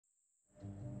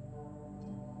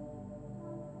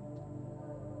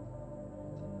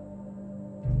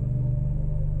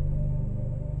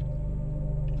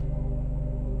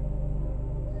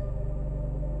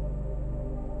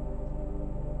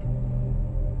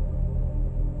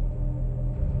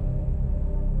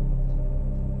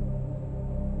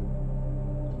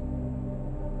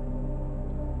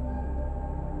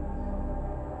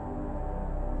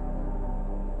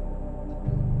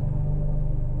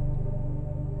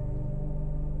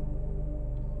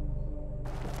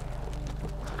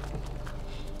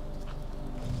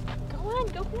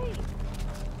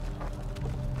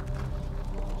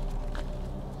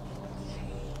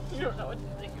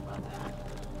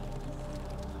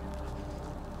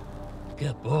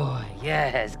Good boy.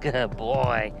 Yes, good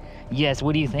boy. Yes,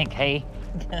 what do you think, hey?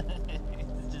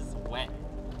 It's just wet.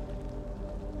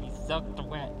 He's soaked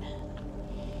wet.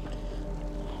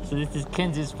 So this is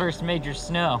Kenzou's first major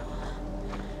snow.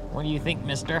 What do you think,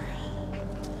 mister?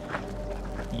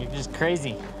 You're just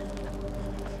crazy.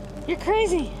 You're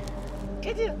crazy.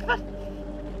 Kenzou, come on.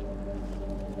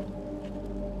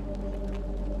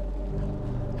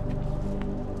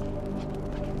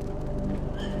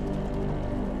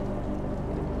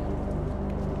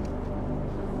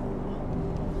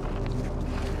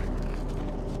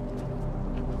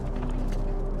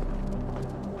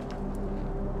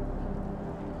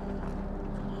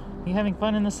 You having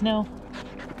fun in the snow?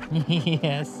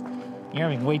 Yes. You're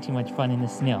having way too much fun in the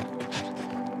snow.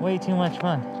 Way too much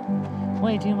fun.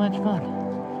 Way too much fun.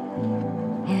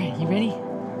 Alright, you ready?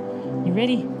 You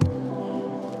ready?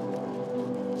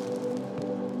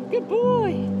 Good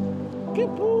boy!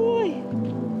 Good boy!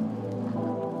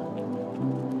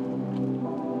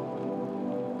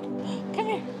 Come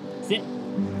here. Sit.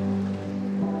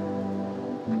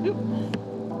 Oop.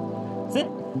 Sit.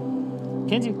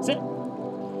 Kenzou, sit.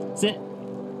 Sit.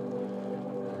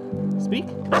 Speak.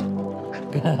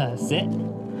 Sit.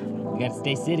 You gotta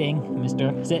stay sitting,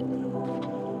 mister. Sit.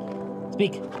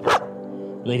 Speak.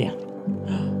 Lay down.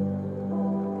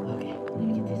 Okay, let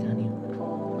me get this on you.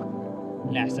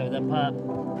 Lasso the pup.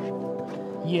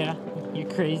 Yeah, you're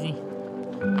crazy.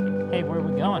 Hey, where are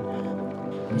we going?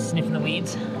 We sniffing the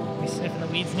weeds? We sniffing the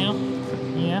weeds now?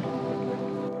 Yeah.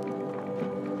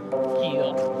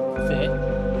 Heel. Sit.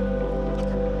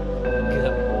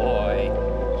 Good boy.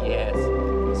 Yes.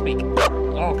 Speak.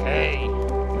 Okay.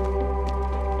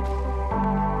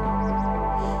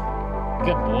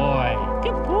 Good boy.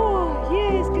 Good boy.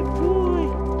 Yes, good boy.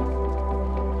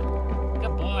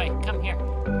 Good boy. Come here.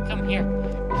 Come here.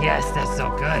 Yes, that's so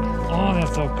good. Oh,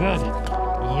 that's so good.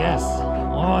 Yes.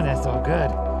 Oh, that's so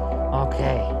good.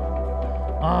 Okay.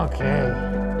 Okay.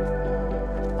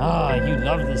 Oh, you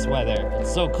love this weather.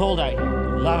 It's so cold out here.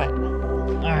 You love it.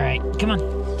 All right. Come on.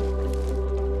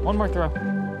 One more throw.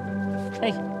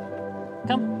 Hey.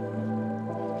 Come.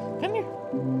 Come here.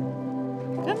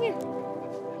 Come here.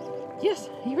 Yes,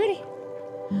 are you ready?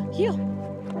 Heel.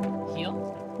 Heel.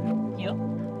 Heel.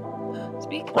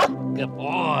 Speak. Good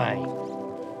boy.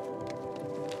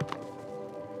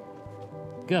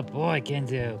 Good boy,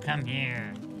 Kenzou. Come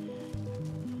here.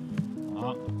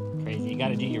 Oh, crazy. You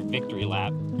gotta do your victory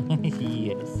lap.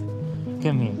 Yes.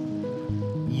 Come here.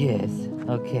 Yes.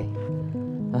 Okay.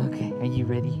 Okay. Are you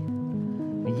ready?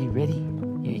 Are you ready?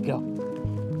 Here you go.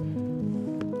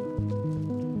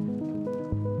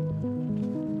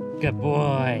 Good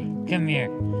boy. Come here.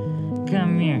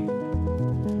 Come here.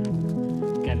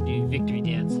 Gotta do your victory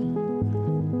dance.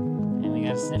 And we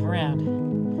gotta sniff around.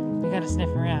 We gotta sniff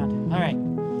around. All right.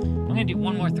 I'm gonna do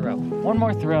one more throw. One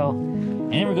more throw.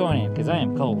 And then we're going in, because I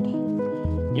am cold.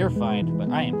 You're fine, but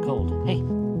I am cold. Hey.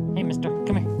 Hey, mister.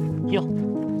 Come here. Heel.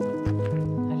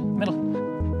 Middle.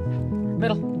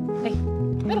 Middle. Hey.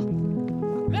 Middle.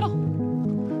 Middle.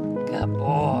 Good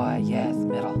boy. Yes,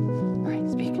 middle. All right,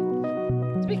 speak.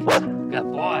 Speak. Good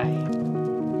boy.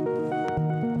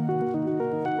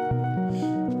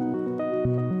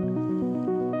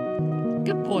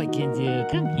 Good boy, Kenzou.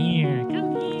 Come here.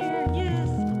 Come here. Yes.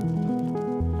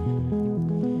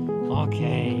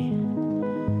 Okay.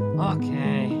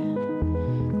 Okay.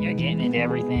 You're getting into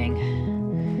everything.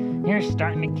 You're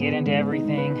starting to get into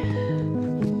everything.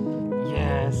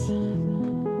 Yes.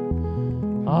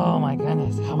 Oh my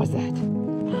goodness. How was that?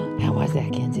 How was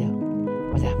that, Kenzou?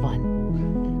 Was that fun?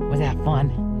 Was that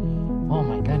fun? Oh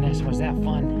my goodness, was that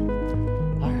fun?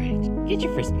 All right, get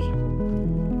your frisbee.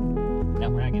 No,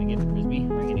 we're not gonna get the frisbee.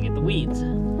 We're gonna get the weeds.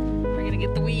 We're gonna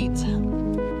get the weeds. All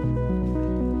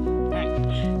right,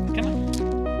 come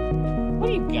on. What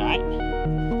do you got?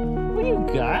 What do you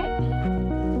got?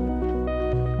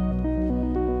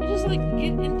 You just like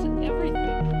get into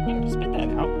everything. Here, spit that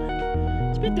out.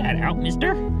 Spit that out,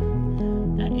 mister.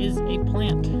 That is a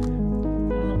plant. I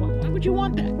don't know why would you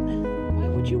want that? Why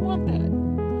would you want that?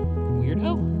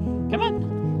 Weirdo. Come on.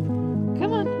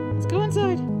 Come on. Let's go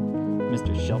inside.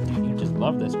 Mr. Sheltie, you just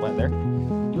love this weather.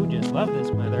 You just love this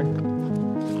weather.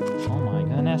 Oh my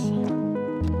goodness.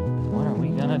 What are we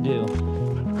gonna do?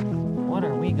 What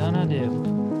are we gonna do?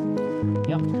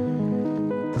 Yep.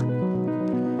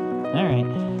 All right.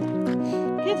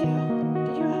 Kenzou,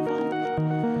 did you have fun?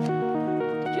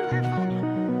 Did you have fun?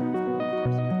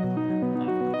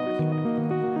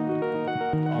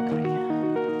 Okay.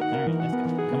 All right, let's go.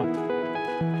 Come on.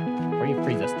 Before you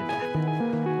freeze us to death.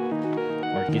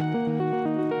 Or get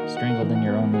strangled in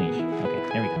your own leash. Okay,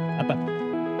 there we go. Up, up.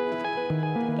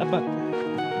 Up, up.